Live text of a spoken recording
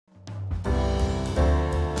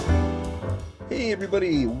Hey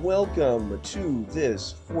everybody, welcome to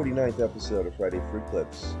this 49th episode of Friday Fruit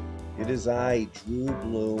Clips. It is I, Drew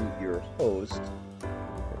Bloom, your host.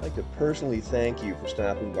 I'd like to personally thank you for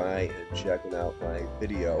stopping by and checking out my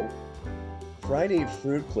video. Friday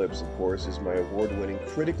Fruit Clips, of course, is my award-winning,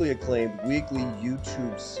 critically acclaimed weekly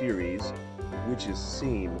YouTube series, which is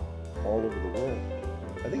seen all over the world.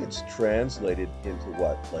 I think it's translated into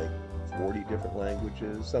like 40 different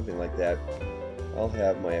languages, something like that. I'll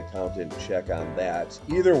have my accountant check on that.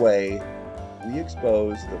 Either way, we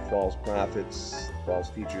expose the false prophets, false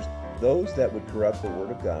teachers, those that would corrupt the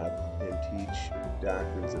Word of God and teach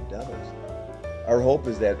doctrines of devils. Our hope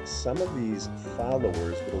is that some of these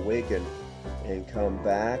followers would awaken and come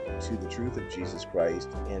back to the truth of Jesus Christ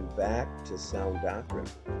and back to sound doctrine.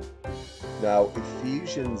 Now,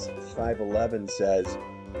 Ephesians 5:11 says,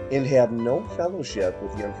 "And have no fellowship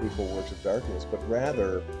with the unfruitful works of darkness, but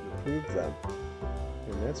rather reprove them."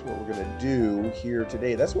 And that's what we're going to do here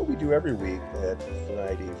today. That's what we do every week at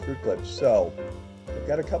Friday Fruit Clips. So, I've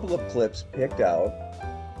got a couple of clips picked out.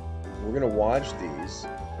 We're going to watch these,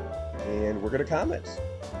 and we're going to comment.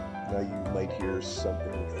 Now, you might hear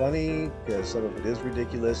something funny, because some of it is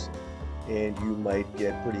ridiculous, and you might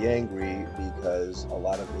get pretty angry, because a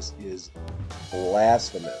lot of this is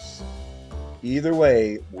blasphemous. Either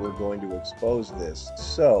way, we're going to expose this.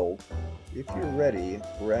 So, if you're ready,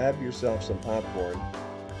 grab yourself some popcorn,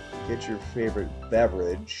 get your favorite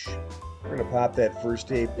beverage. We're going to pop that first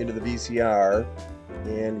tape into the VCR,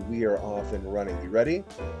 and we are off and running. You ready?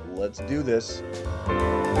 Let's do this.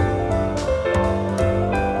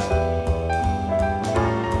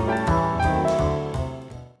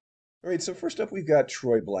 All right, so first up we've got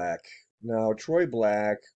Troy Black. Now, Troy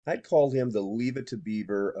Black, I'd call him the Leave It to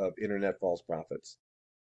Beaver of internet false prophets.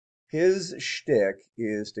 His shtick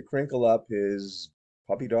is to crinkle up his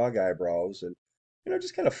puppy dog eyebrows and,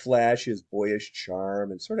 just kind of flash his boyish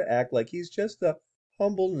charm and sort of act like he's just a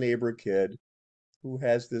humble neighbor kid who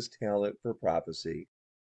has this talent for prophecy.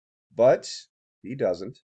 But he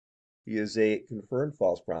doesn't. He is a confirmed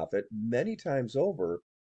false prophet many times over,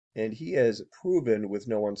 and he has proven with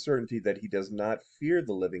no uncertainty that he does not fear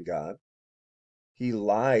the living God. He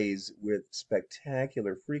lies with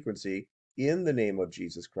spectacular frequency in the name of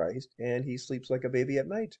Jesus Christ, and he sleeps like a baby at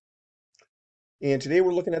night. And today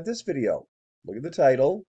we're looking at this video. Look at the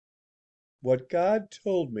title, What God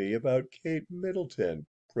Told Me About Kate Middleton,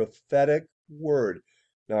 Prophetic Word.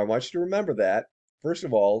 Now I want you to remember that. First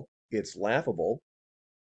of all, it's laughable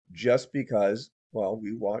just because, well,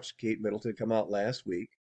 we watched Kate Middleton come out last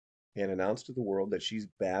week and announce to the world that she's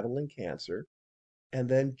battling cancer. And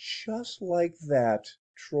then just like that,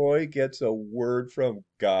 Troy gets a word from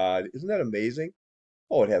God. Isn't that amazing?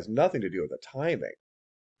 Oh, it has nothing to do with the timing,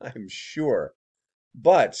 I'm sure.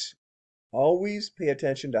 But always pay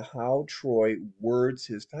attention to how Troy words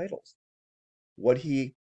his titles. What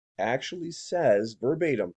he actually says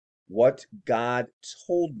verbatim, what God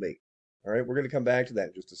told me. All right, we're going to come back to that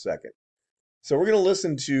in just a second. So we're going to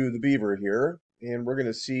listen to the Beaver here, and we're going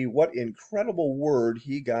to see what incredible word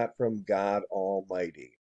he got from God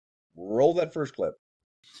Almighty. Roll that first clip.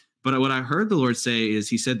 But what I heard the Lord say is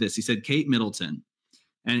he said this. He said, Kate Middleton.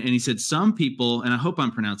 And he said, some people, and I hope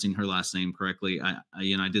I'm pronouncing her last name correctly. I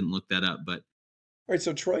didn't look that up, but. All right,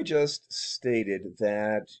 so Troy just stated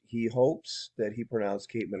that he hopes that he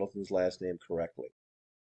pronounced Kate Middleton's last name correctly.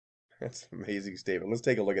 That's an amazing statement. Let's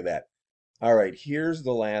take a look at that. All right, here's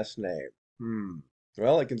the last name.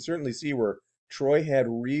 Well, I can certainly see where Troy had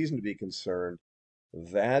reason to be concerned.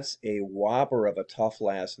 That's a whopper of a tough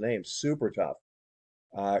last name, super tough.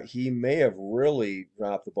 He may have really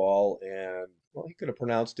dropped the ball and, well, he could have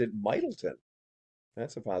pronounced it Middleton.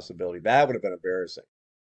 That's a possibility. That would have been embarrassing.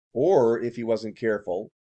 Or if he wasn't careful,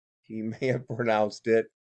 he may have pronounced it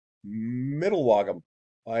Middlewogam.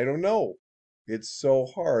 I don't know. It's so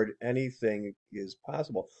hard. Anything is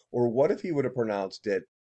possible. Or what if he would have pronounced it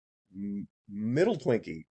Middle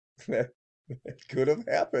Twinkie? That could have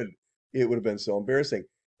happened. It would have been so embarrassing.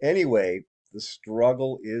 Anyway, the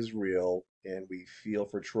struggle is real, and we feel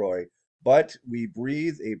for Troy. But we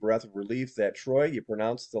breathe a breath of relief that, Troy, you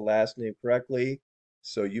pronounced the last name correctly,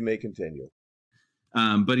 so you may continue.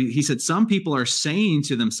 But he said some people are saying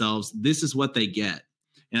to themselves, this is what they get.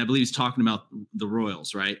 And I believe he's talking about the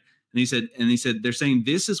royals, right? And he said, they're saying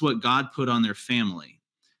this is what God put on their family.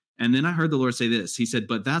 And then I heard the Lord say this. He said,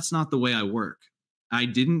 but that's not the way I work. I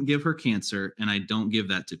didn't give her cancer, and I don't give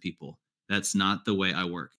that to people. That's not the way I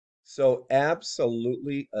work. So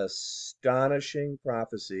absolutely astonishing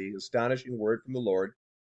prophecy, astonishing word from the Lord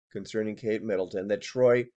concerning Kate Middleton that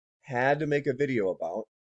Troy had to make a video about.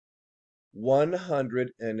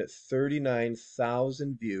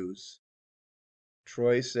 139,000 views,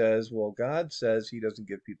 Troy says, well, God says he doesn't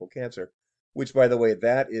give people cancer, which, by the way,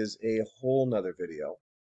 that is a whole nother video,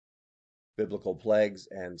 biblical plagues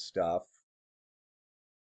and stuff.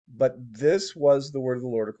 But this was the word of the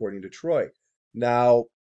Lord according to Troy. Now,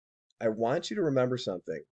 I want you to remember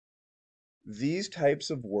something. These types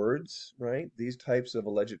of words, right? These types of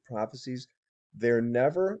alleged prophecies, they're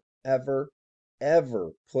never, ever,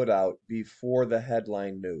 ever put out before the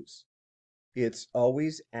headline news. It's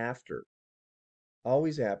always after.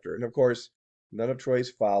 Always after. And of course, none of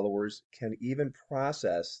Troy's followers can even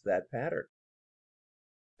process that pattern.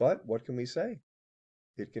 But what can we say?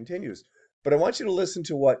 It continues. But I want you to listen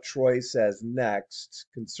to what Troy says next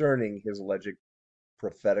concerning his alleged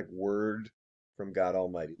prophetic word from God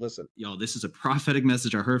Almighty. Listen. Y'all, this is a prophetic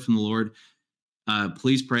message I heard from the Lord.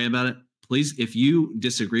 Please pray about it. Please, if you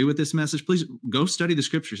disagree with this message, please go study the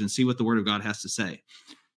scriptures and see what the word of God has to say.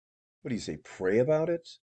 What do you say? Pray about it?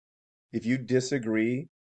 If you disagree,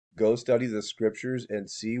 go study the scriptures and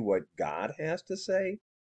see what God has to say?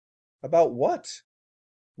 About what?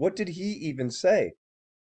 What did he even say?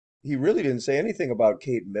 He really didn't say anything about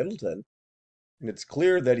Kate Middleton. And it's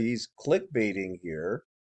clear that he's clickbaiting here.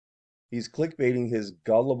 He's clickbaiting his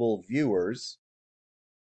gullible viewers.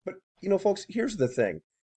 But, folks, here's the thing.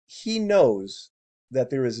 He knows that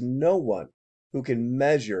there is no one who can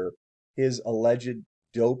measure his alleged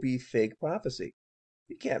dopey fake prophecy.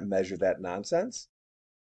 You can't measure that nonsense.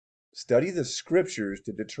 Study the scriptures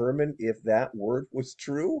to determine if that word was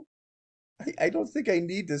true. I don't think I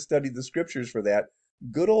need to study the scriptures for that.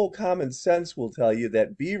 Good old common sense will tell you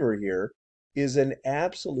that Beaver here is an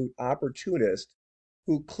absolute opportunist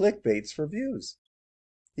who clickbaits for views.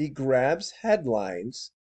 He grabs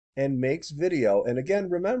headlines and makes video. And again,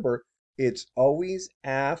 remember, it's always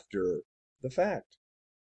after the fact.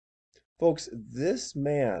 Folks, this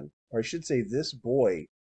man, or I should say this boy,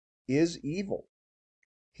 is evil.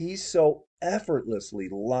 He so effortlessly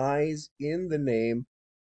lies in the name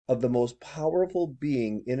of the most powerful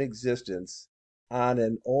being in existence on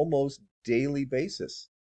an almost daily basis.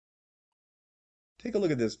 Take a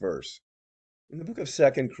look at this verse. In the book of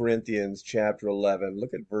 2 Corinthians, chapter 11,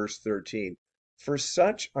 look at verse 13. For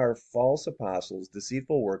such are false apostles,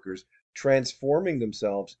 deceitful workers, transforming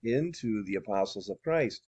themselves into the apostles of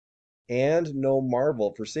Christ. And no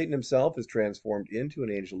marvel, for Satan himself is transformed into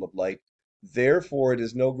an angel of light. Therefore it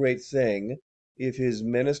is no great thing if his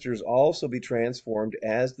ministers also be transformed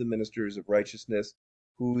as the ministers of righteousness,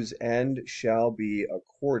 whose end shall be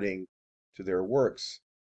according to their works.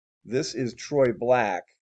 This is Troy Black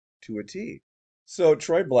to a T. So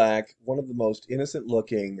Troy Black, one of the most innocent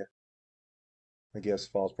looking, I guess,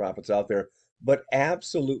 false prophets out there, but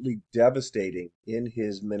absolutely devastating in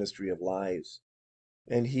his ministry of lies.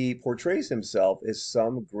 And he portrays himself as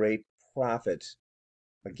some great prophet,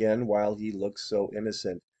 again, while he looks so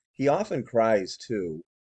innocent. He often cries too.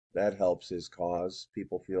 That helps his cause.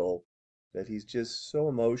 People feel that he's just so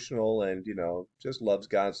emotional and, just loves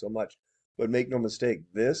God so much. But make no mistake,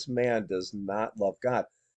 this man does not love God.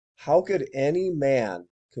 How could any man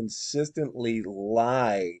consistently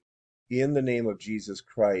lie in the name of Jesus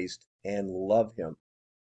Christ and love him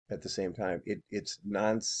at the same time? It's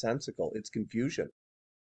nonsensical. It's confusion.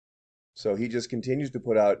 So he just continues to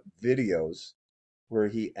put out videos where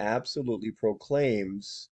he absolutely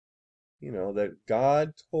proclaims, that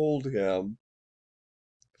God told him,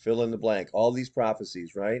 fill in the blank, all these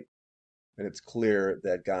prophecies, right? And it's clear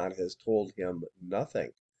that God has told him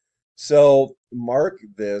nothing. So mark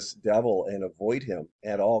this devil and avoid him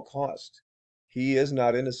at all cost. He is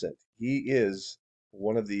not innocent. He is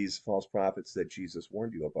one of these false prophets that Jesus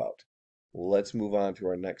warned you about. Let's move on to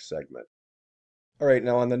our next segment. All right,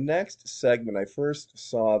 now on the next segment, I first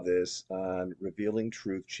saw this on Revealing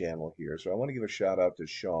Truth channel here, so I want to give a shout out to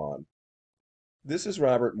Sean. This is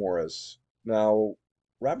Robert Morris. Now,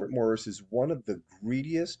 Robert Morris is one of the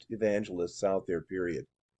greediest evangelists out there, period.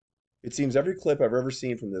 It seems every clip I've ever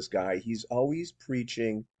seen from this guy, he's always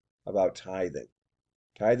preaching about tithing.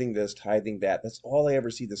 Tithing this, tithing that. That's all I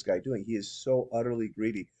ever see this guy doing. He is so utterly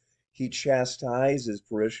greedy. He chastises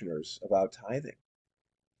parishioners about tithing.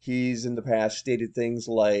 He's in the past stated things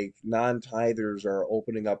like non-tithers are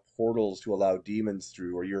opening up portals to allow demons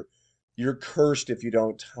through, or you're cursed if you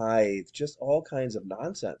don't tithe, just all kinds of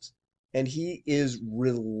nonsense. And he is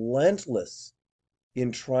relentless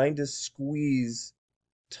in trying to squeeze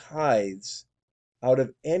tithes out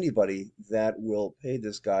of anybody that will pay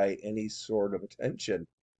this guy any sort of attention.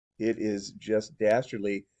 It is just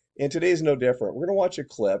dastardly. And today's no different. We're going to watch a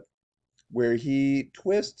clip where he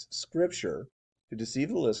twists scripture to deceive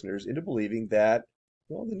the listeners into believing that,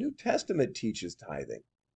 well, the New Testament teaches tithing.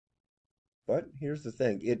 But here's the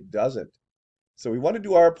thing, it doesn't. So we want to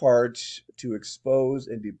do our part to expose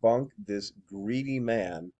and debunk this greedy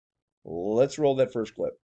man. Let's roll that first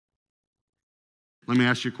clip. Let me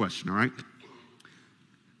ask you a question, all right?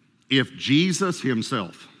 If Jesus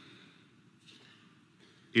himself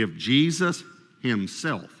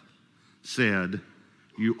said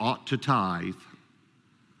you ought to tithe,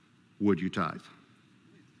 would you tithe?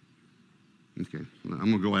 Okay, I'm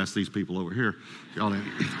going to go ask these people over here.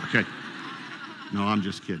 Okay. No, I'm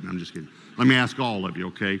just kidding. Let me ask all of you,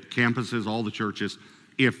 okay? Campuses, all the churches.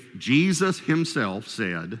 If Jesus himself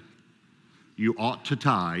said you ought to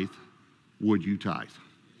tithe, would you tithe?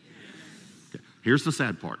 Okay. Here's the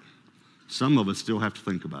sad part. Some of us still have to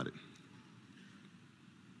think about it.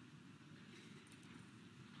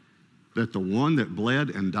 That the one that bled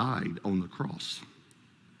and died on the cross,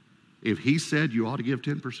 if he said you ought to give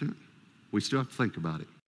 10%, we still have to think about it.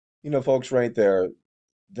 You know, folks, right there,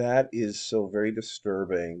 that is so very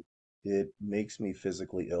disturbing. It makes me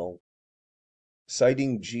physically ill.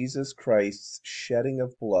 Citing Jesus Christ's shedding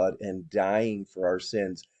of blood and dying for our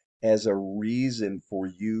sins as a reason for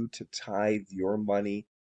you to tithe your money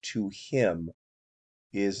to him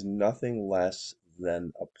is nothing less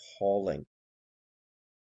than appalling.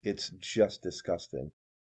 It's just disgusting.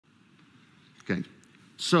 Okay,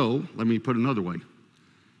 so let me put it another way.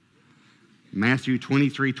 Matthew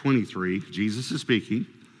 23:23, Jesus is speaking.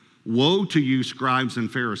 Woe to you, scribes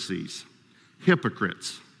and Pharisees,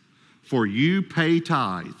 hypocrites, for you pay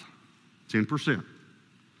tithe, 10%,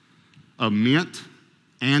 of mint,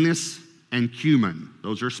 anise, and cumin,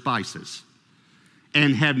 those are spices,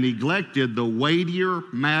 and have neglected the weightier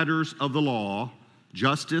matters of the law,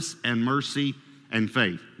 justice and mercy and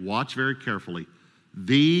faith. Watch very carefully.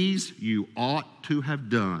 These you ought to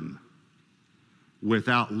have done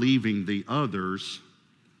without leaving the others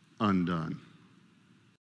undone.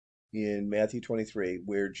 In Matthew 23,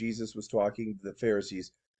 where Jesus was talking to the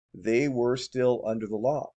Pharisees, they were still under the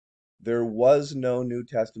law. There was no New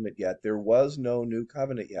Testament yet. There was no New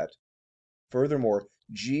Covenant yet. Furthermore,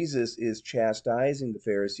 Jesus is chastising the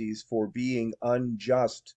Pharisees for being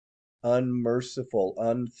unjust, unmerciful,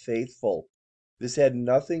 unfaithful. This had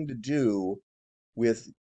nothing to do with,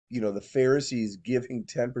 the Pharisees giving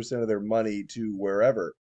 10% of their money to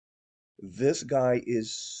wherever. This guy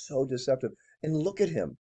is so deceptive. And look at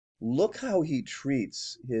him. Look how he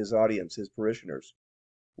treats his audience, his parishioners,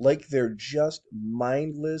 like they're just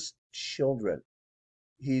mindless children.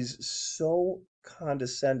 He's so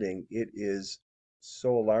condescending, it is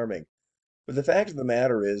so alarming. But the fact of the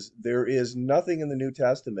matter is, there is nothing in the New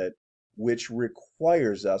Testament which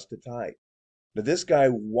requires us to tithe. Now, this guy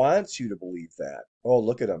wants you to believe that. Oh,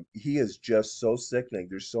 look at him. He is just so sickening.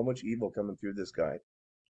 There's so much evil coming through this guy.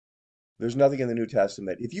 There's nothing in the New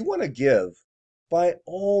Testament. If you want to give, by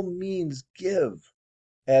all means give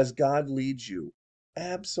as God leads you.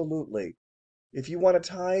 Absolutely. If you want to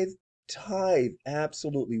tithe.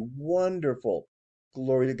 Absolutely wonderful.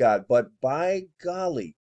 Glory to God. But by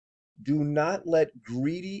golly, do not let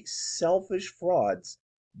greedy, selfish frauds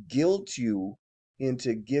guilt you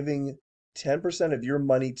into giving 10% of your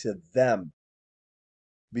money to them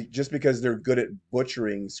just because they're good at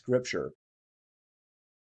butchering scripture.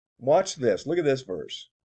 Watch this. Look at this verse.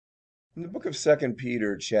 In the book of 2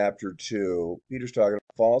 Peter, chapter 2, Peter's talking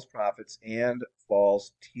about false prophets and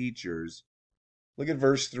false teachers. Look at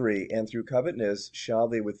verse 3. And through covetousness shall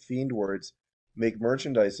they with feigned words make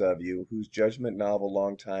merchandise of you, whose judgment now of a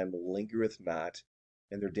long time lingereth not,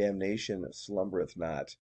 and their damnation slumbereth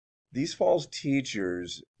not. These false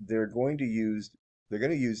teachers, they're going to use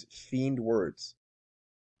feigned words.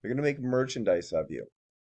 They're going to make merchandise of you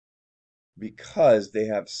because they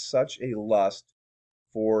have such a lust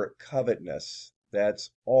for covetousness. That's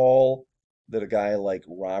all that a guy like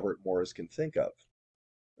Robert Morris can think of.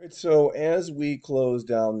 Right, so as we close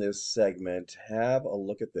down this segment, have a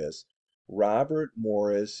look at this. Robert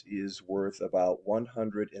Morris is worth about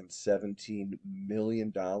 $117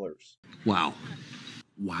 million. Wow.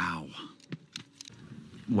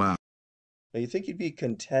 Now, you think you'd be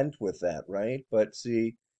content with that, right? But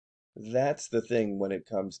see, that's the thing when it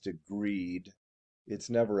comes to greed. It's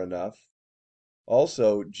never enough.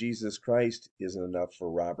 Also, Jesus Christ isn't enough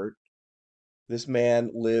for Robert. This man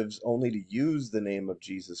lives only to use the name of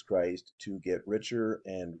Jesus Christ to get richer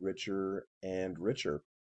and richer and richer.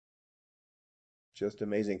 Just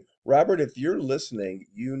amazing. Robert, if you're listening,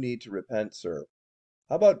 you need to repent, sir.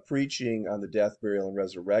 How about preaching on the death, burial, and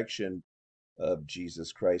resurrection of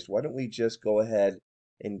Jesus Christ? Why don't we just go ahead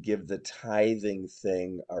and give the tithing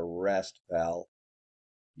thing a rest, pal?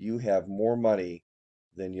 You have more money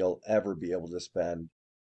than you'll ever be able to spend.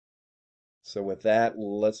 So with that,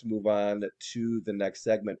 let's move on to the next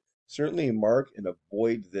segment. Certainly mark and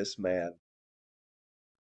avoid this man.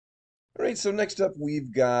 All right, so next up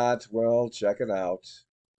we've got, well, check it out.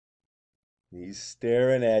 He's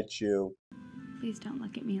staring at you. Please don't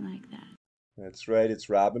look at me like that. That's right, it's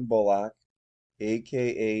Robin Bullock,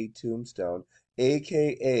 aka Tombstone,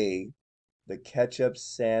 aka the ketchup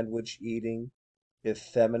sandwich eating,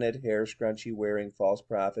 effeminate hair scrunchie wearing false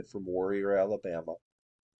prophet from Warrior, Alabama.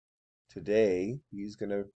 Today, I was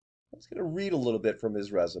gonna read a little bit from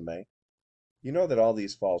his resume. You know that all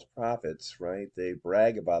these false prophets, right? They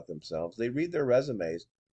brag about themselves. They read their resumes.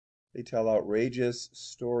 They tell outrageous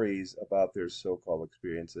stories about their so-called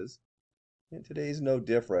experiences. And today's no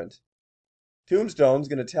different. Tombstone's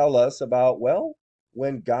going to tell us about, well,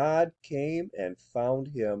 when God came and found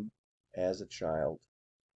him as a child.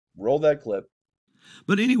 Roll that clip.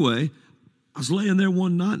 But anyway, I was laying there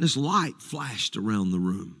one night and this light flashed around the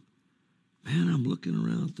room. Man, I'm looking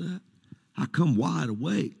around at that. I come wide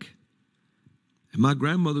awake. And my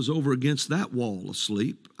grandmother's over against that wall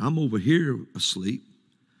asleep. I'm over here asleep.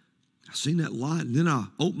 I seen that light, and then I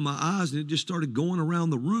opened my eyes, and it just started going around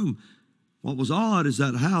the room. What was odd is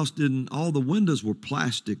that house all the windows were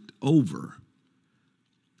plasticed over,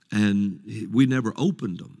 and we never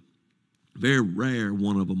opened them. Very rare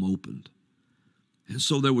one of them opened. And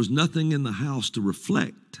so there was nothing in the house to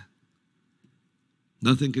reflect.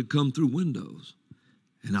 Nothing could come through windows.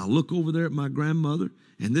 And I look over there at my grandmother,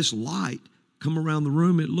 and this light come around the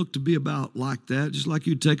room. It looked to be about like that, just like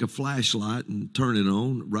you'd take a flashlight and turn it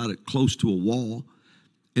on, right it close to a wall.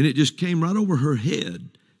 And it just came right over her head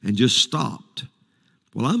and just stopped.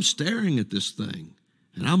 Well, I'm staring at this thing,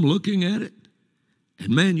 and I'm looking at it. And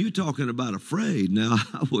man, you talking about afraid. Now,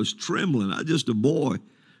 I was trembling. I was just a boy.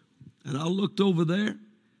 And I looked over there,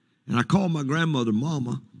 and I called my grandmother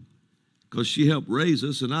Mama, because she helped raise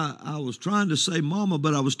us, and I was trying to say Mama,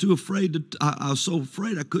 but I was too afraid I was so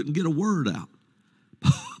afraid I couldn't get a word out.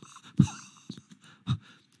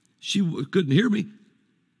 She couldn't hear me,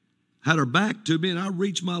 had her back to me, and I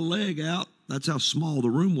reached my leg out. That's how small the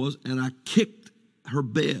room was, and I kicked her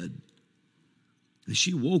bed. And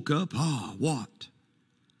she woke up, what?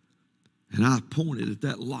 And I pointed at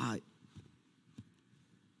that light.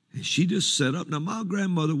 And she just sat up. Now, my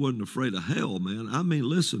grandmother wasn't afraid of hell, man. I mean,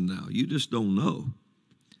 listen now, you just don't know.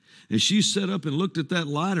 And she sat up and looked at that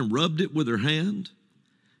light and rubbed it with her hand.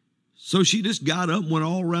 So she just got up and went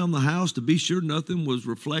all around the house to be sure nothing was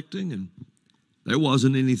reflecting, and there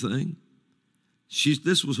wasn't anything.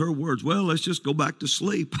 This was her words. Well, let's just go back to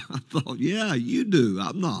sleep. I thought, yeah, you do.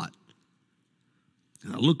 I'm not.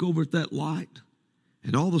 And I look over at that light,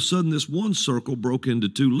 and all of a sudden this one circle broke into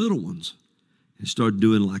two little ones. And started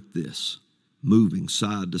doing like this, moving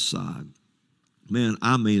side to side. Man,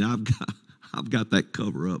 I mean, I've got that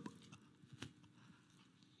cover up.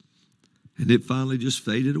 And it finally just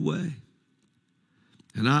faded away.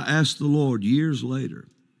 And I asked the Lord years later,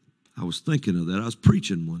 I was thinking of that. I was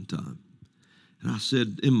preaching one time. And I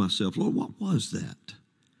said in myself, Lord, what was that?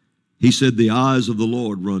 He said, the eyes of the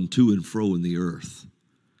Lord run to and fro in the earth,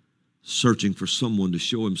 searching for someone to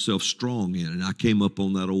show himself strong in. And I came up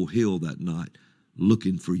on that old hill that night,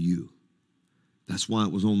 looking for you. That's why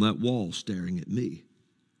it was on that wall staring at me.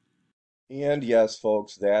 And yes,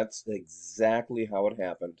 folks, that's exactly how it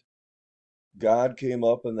happened. God came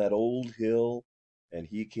up on that old hill, and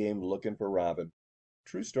he came looking for Robin.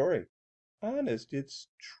 True story. Honest, it's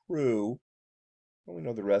true. Well, we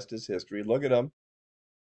know the rest is history. Look at him.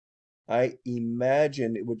 I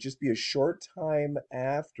imagine it would just be a short time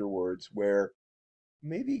afterwards where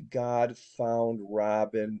maybe God found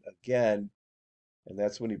Robin again. And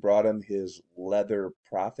that's when he brought him his leather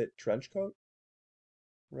prophet trench coat,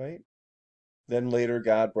 right? Then later,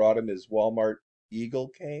 God brought him his Walmart eagle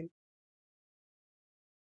cane.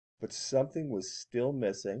 But something was still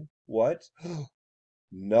missing. What?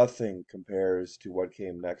 Nothing compares to what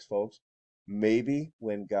came next, folks. Maybe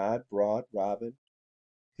when God brought Robin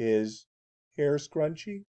his hair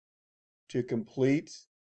scrunchie to complete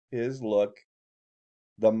his look,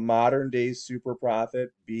 the modern day super prophet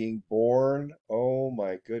being born. Oh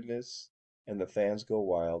my goodness. And the fans go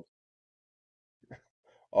wild.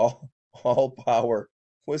 All power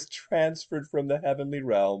was transferred from the heavenly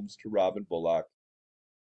realms to Robin Bullock.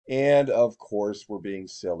 And of course, we're being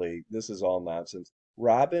silly. This is all nonsense.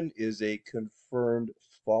 Robin is a confirmed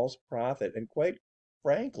false prophet, and quite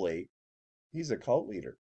frankly, he's a cult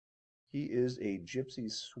leader. He is a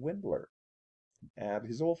gypsy swindler.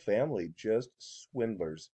 His whole family just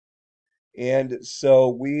swindlers. And so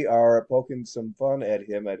we are poking some fun at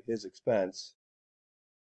him at his expense.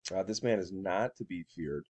 This man is not to be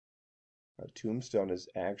feared. Tombstone is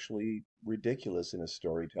actually ridiculous in his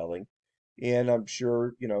storytelling. And I'm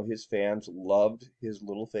sure, his fans loved his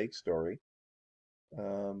little fake story.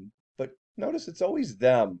 But notice it's always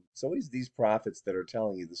them. It's always these prophets that are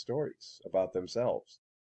telling you the stories about themselves.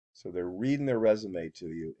 So they're reading their resume to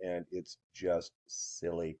you, and it's just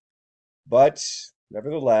silly. But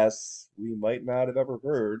nevertheless, we might not have ever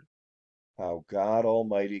heard how God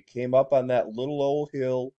Almighty came up on that little old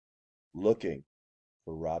hill looking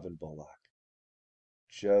for Robin Bullock.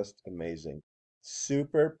 Just amazing.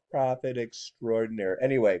 Super prophet extraordinaire.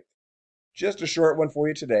 Anyway, just a short one for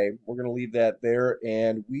you today. We're going to leave that there,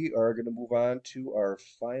 and we are going to move on to our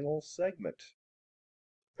final segment.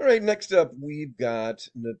 All right, next up, we've got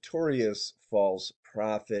notorious false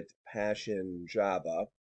prophet Passion Java.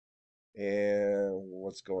 And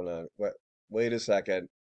what's going on? Wait a second.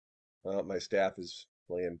 My staff is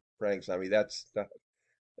playing pranks on me. That's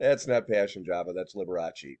not Passion Java. That's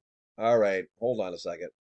Liberace. All right, hold on a second.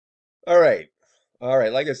 All right. All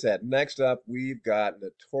right, like I said, next up we've got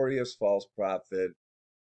notorious false prophet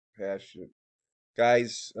Passion.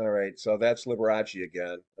 Guys, all right, so that's Liberace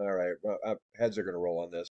again. All right, heads are going to roll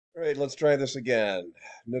on this. All right, let's try this again.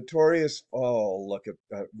 Notorious. Oh, look at.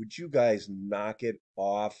 Would you guys knock it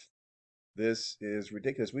off? This is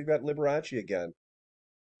ridiculous. We've got Liberace again.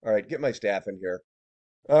 All right, get my staff in here.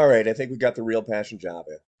 All right, I think we got the real Passion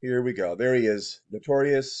Java. Here we go. There he is,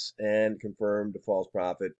 notorious and confirmed false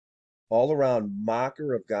prophet, all around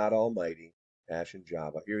mocker of God Almighty, Passion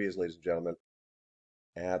Java. Here he is, ladies and gentlemen.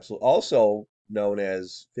 Absolutely. Also known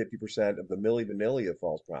as 50% of the Milli Vanilli of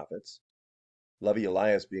false prophets. Lovey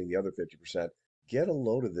Elias being the other 50%. Get a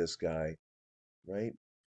load of this guy, right?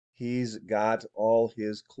 He's got all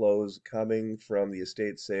his clothes coming from the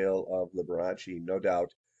estate sale of Liberace, no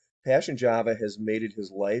doubt. Passion Java has made it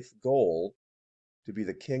his life goal to be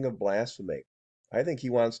the king of blasphemy. I think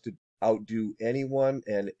he wants to outdo anyone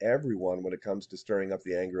and everyone when it comes to stirring up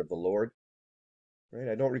the anger of the Lord. Right?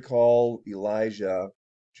 I don't recall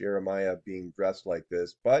Jeremiah being dressed like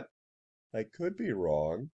this, but I could be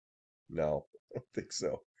wrong. No, I don't think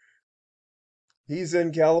so. He's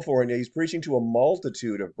in California. He's preaching to a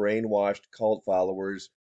multitude of brainwashed cult followers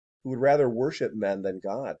who would rather worship men than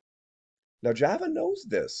God. Now, Java knows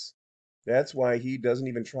this. That's why he doesn't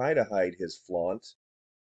even try to hide his flaunt.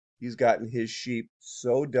 He's gotten his sheep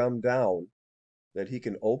so dumbed down that he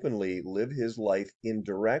can openly live his life in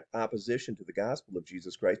direct opposition to the gospel of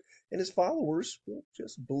Jesus Christ, and his followers will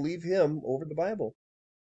just believe him over the Bible.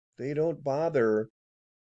 They don't bother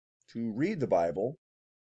to read the Bible.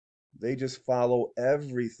 They just follow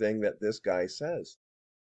everything that this guy says.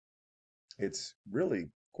 It's really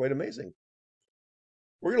quite amazing.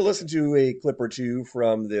 We're going to listen to a clip or two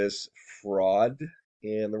from this fraud,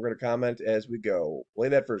 and we're going to comment as we go. Play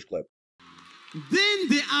that first clip. Then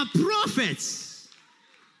there are prophets.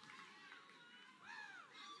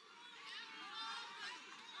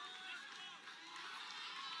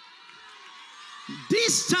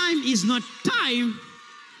 This time is not time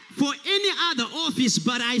for any other office,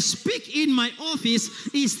 but I speak in my office.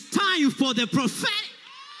 It's time for the prophetic.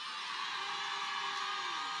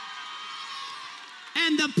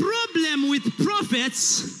 And the problem with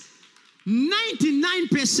prophets,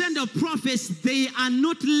 99% of prophets, they are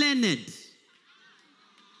not learned.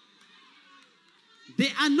 They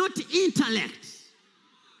are not intellect.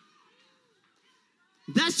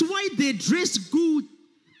 That's why they dress good.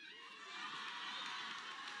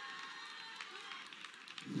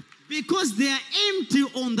 Because they are empty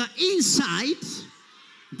on the inside,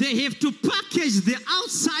 they have to package the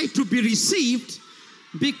outside to be received.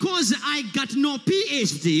 Because I got no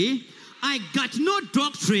PhD, I got no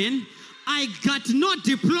doctrine, I got no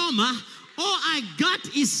diploma, all I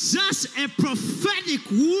got is just a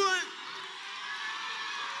prophetic word.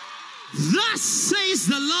 Thus says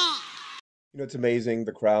the Lord. It's amazing.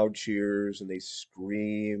 The crowd cheers and they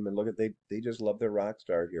scream and look at they just love their rock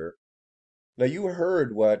star here. Now you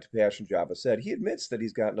heard what Passion Java said. He admits that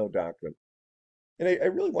he's got no doctrine. And I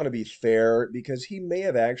really want to be fair because he may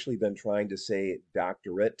have actually been trying to say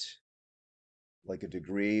doctorate, like a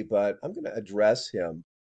degree, but I'm going to address him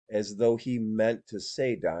as though he meant to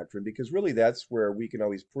say doctrine because really that's where we can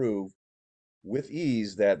always prove with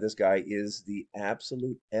ease that this guy is the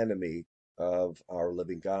absolute enemy of our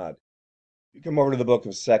living God. You come over to the book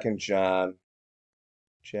of 2 John,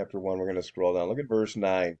 chapter 1. We're going to scroll down. Look at verse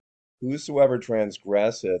 9. Whosoever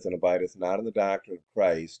transgresseth and abideth not in the doctrine of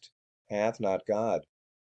Christ hath not God.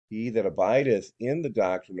 He that abideth in the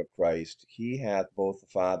doctrine of Christ, he hath both the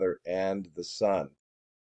Father and the Son.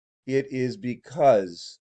 It is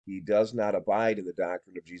because he does not abide in the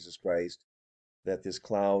doctrine of Jesus Christ that this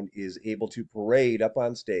clown is able to parade up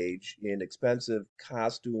on stage in expensive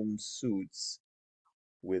costume suits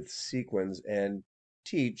with sequins and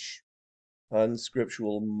teach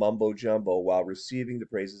unscriptural mumbo jumbo while receiving the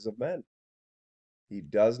praises of men. He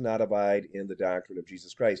does not abide in the doctrine of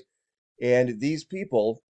Jesus Christ. And these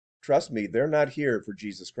people, trust me, they're not here for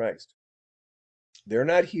Jesus Christ. They're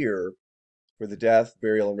not here for the death,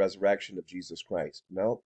 burial, and resurrection of Jesus Christ.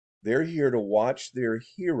 No, they're here to watch their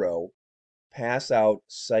hero pass out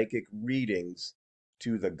psychic readings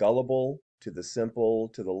to the gullible, to the simple,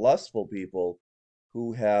 to the lustful people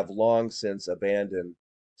who have long since abandoned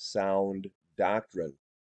sound doctrine.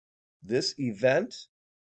 This event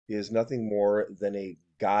is nothing more than a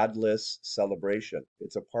godless celebration.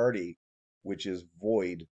 It's a party which is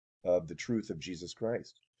void of the truth of Jesus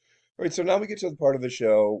Christ. All right, so now we get to the part of the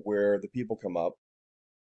show where the people come up.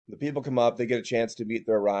 The people come up, they get a chance to meet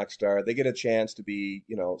their rock star. They get a chance to be,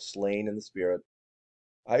 slain in the spirit.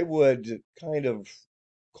 I would kind of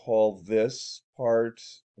call this part,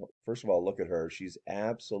 well, first of all, look at her. She's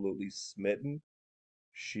absolutely smitten.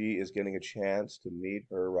 She is getting a chance to meet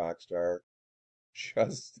her rock star.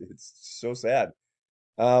 It's so sad.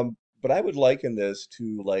 But I would liken this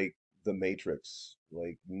to like the Matrix,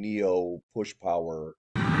 like Neo push power.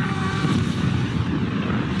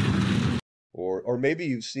 Or maybe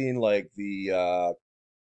you've seen like the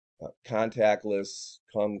contactless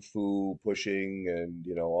kung fu pushing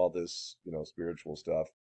and all this spiritual stuff.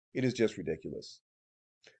 It is just ridiculous.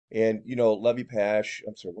 And Levy Pash,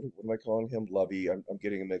 I'm sorry, what am I calling him? Levy, I'm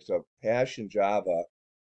getting him mixed up. Pash in Java,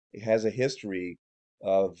 it has a history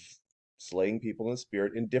of slaying people in the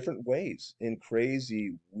spirit in different ways, in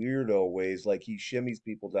crazy weirdo ways, like he shimmies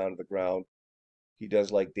people down to the ground. He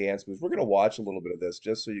does like dance moves. We're going to watch a little bit of this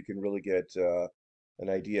just so you can really get an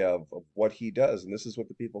idea of what he does. And this is what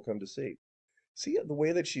the people come to see. See the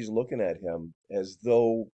way that she's looking at him as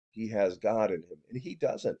though he has God in him. And he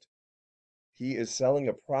doesn't. He is selling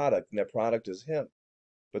a product, and that product is him.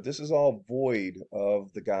 But this is all void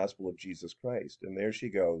of the gospel of Jesus Christ. And there she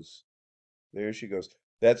goes. There she goes.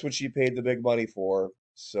 That's what she paid the big money for.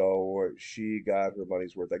 So she got her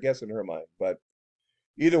money's worth, I guess, in her mind. But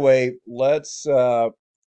either way, let's have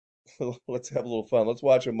a little fun. Let's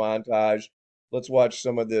watch a montage. Let's watch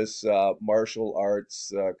some of this martial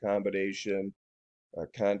arts combination,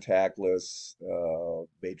 contactless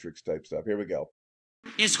matrix type stuff. Here we go.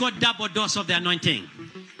 It's got double dose of the anointing.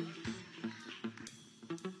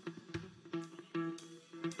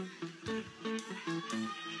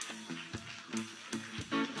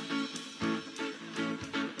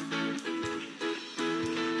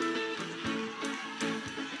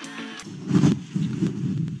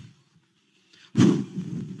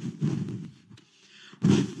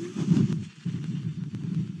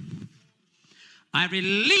 I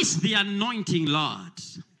release the anointing, Lord.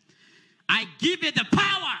 I give it the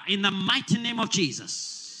power in the mighty name of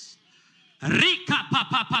Jesus. Rika pa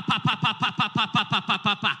pa pa pa pa pa pa pa pa pa pa pa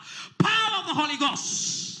pa pa. Power of the Holy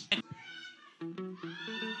Ghost.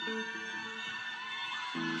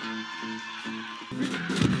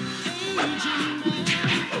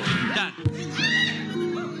 Done.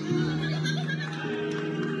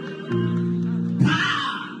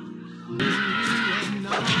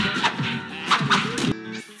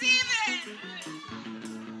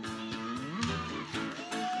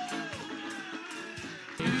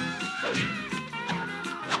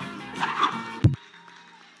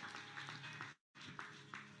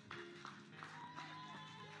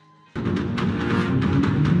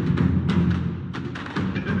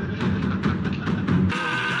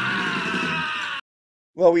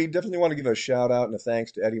 Well, we definitely want to give a shout out and a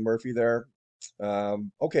thanks to Eddie Murphy there.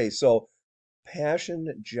 Okay, so Passion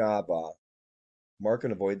Jabba. Mark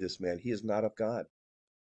and avoid this man. He is not of God.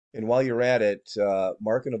 And while you're at it,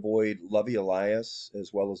 mark and avoid Lovey Elias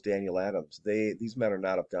as well as Daniel Adams. These men are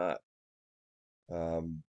not of God.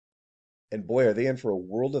 And boy, are they in for a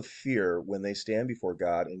world of fear when they stand before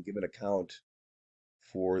God and give an account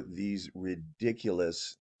for these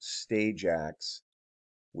ridiculous stage acts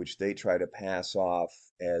which they try to pass off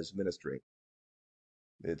as ministry.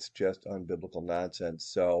 It's just unbiblical nonsense.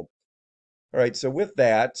 So, all right, so with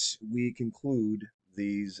that, we conclude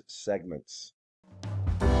these segments.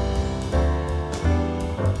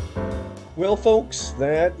 Well, folks,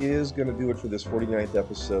 that is going to do it for this 49th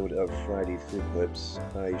episode of Friday Free Clips.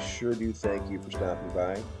 I sure do thank you for stopping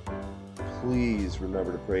by. Please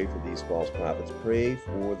remember to pray for these false prophets. Pray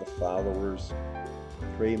for the followers.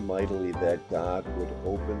 Pray mightily that God would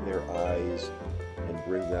open their eyes and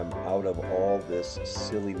bring them out of all this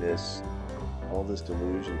silliness, all this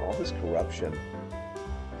delusion, all this corruption.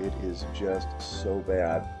 It is just so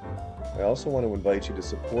bad. I also want to invite you to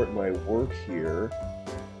support my work here,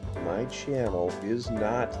 my channel is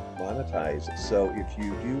not monetized. So if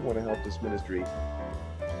you do want to help this ministry,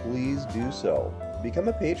 please do so. Become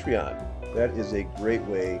a Patreon. That is a great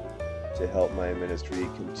way to help my ministry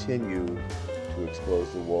continue to expose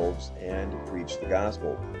the wolves and preach the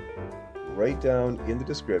gospel. Right down in the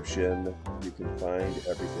description, you can find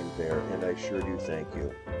everything there, and I sure do thank you.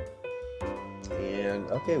 And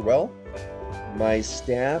okay, well, my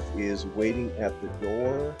staff is waiting at the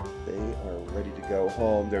door. They are ready to go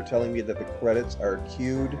home. They're telling me that the credits are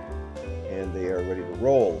queued and they are ready to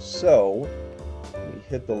roll. So let me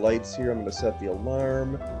hit the lights here. I'm going to set the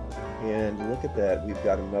alarm, and look at that. We've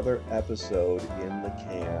got another episode in the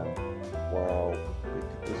can. Wow, it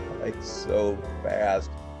goes by so fast.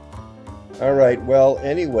 All right, well,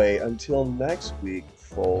 anyway, until next week,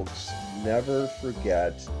 folks, never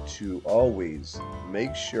forget to always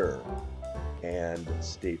make sure and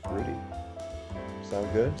stay fruity. Sound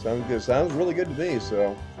good? Sound good? Sounds really good to me,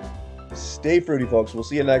 so stay fruity, folks. We'll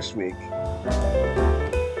see you next week. I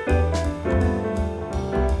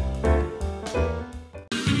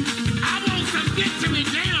want some victory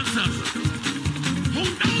dancers who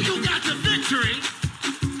know you got the victory.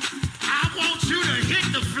 I want you to hit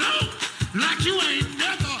the floor like you ain't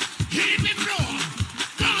never hit it before.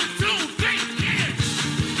 1, 2, 3, yeah.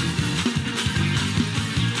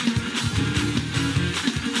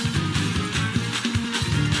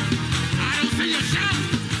 I don't see you shout.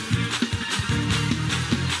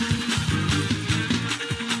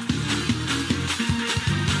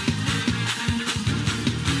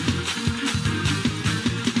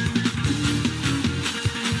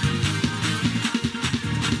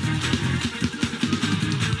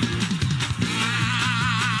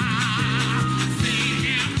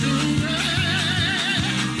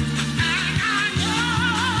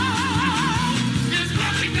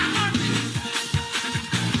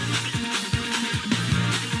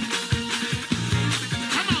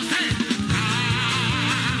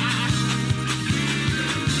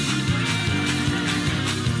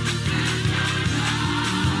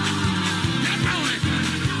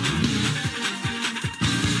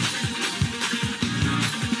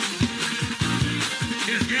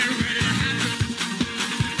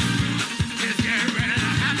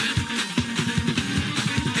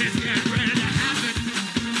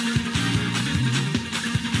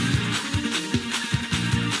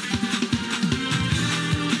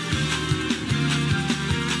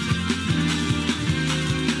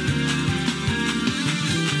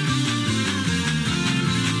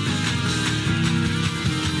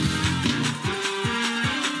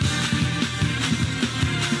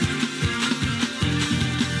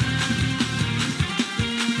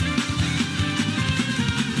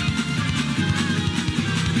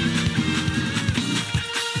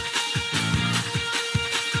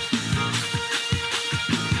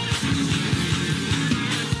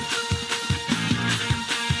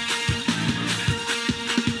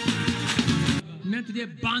 तुझे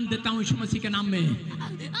बांध देता हूं यीशु मसीह के नाम में।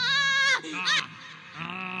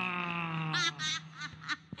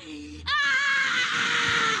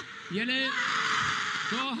 ये ले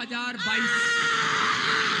 2022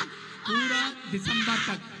 पूरा दिसंबर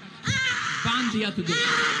तक बांध दिया तुझे,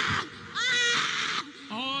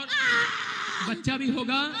 और बच्चा भी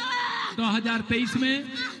होगा 2023 में,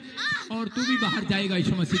 और तू भी बाहर जाएगा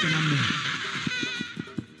यीशु मसीह के नाम में।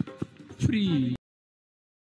 फ्री।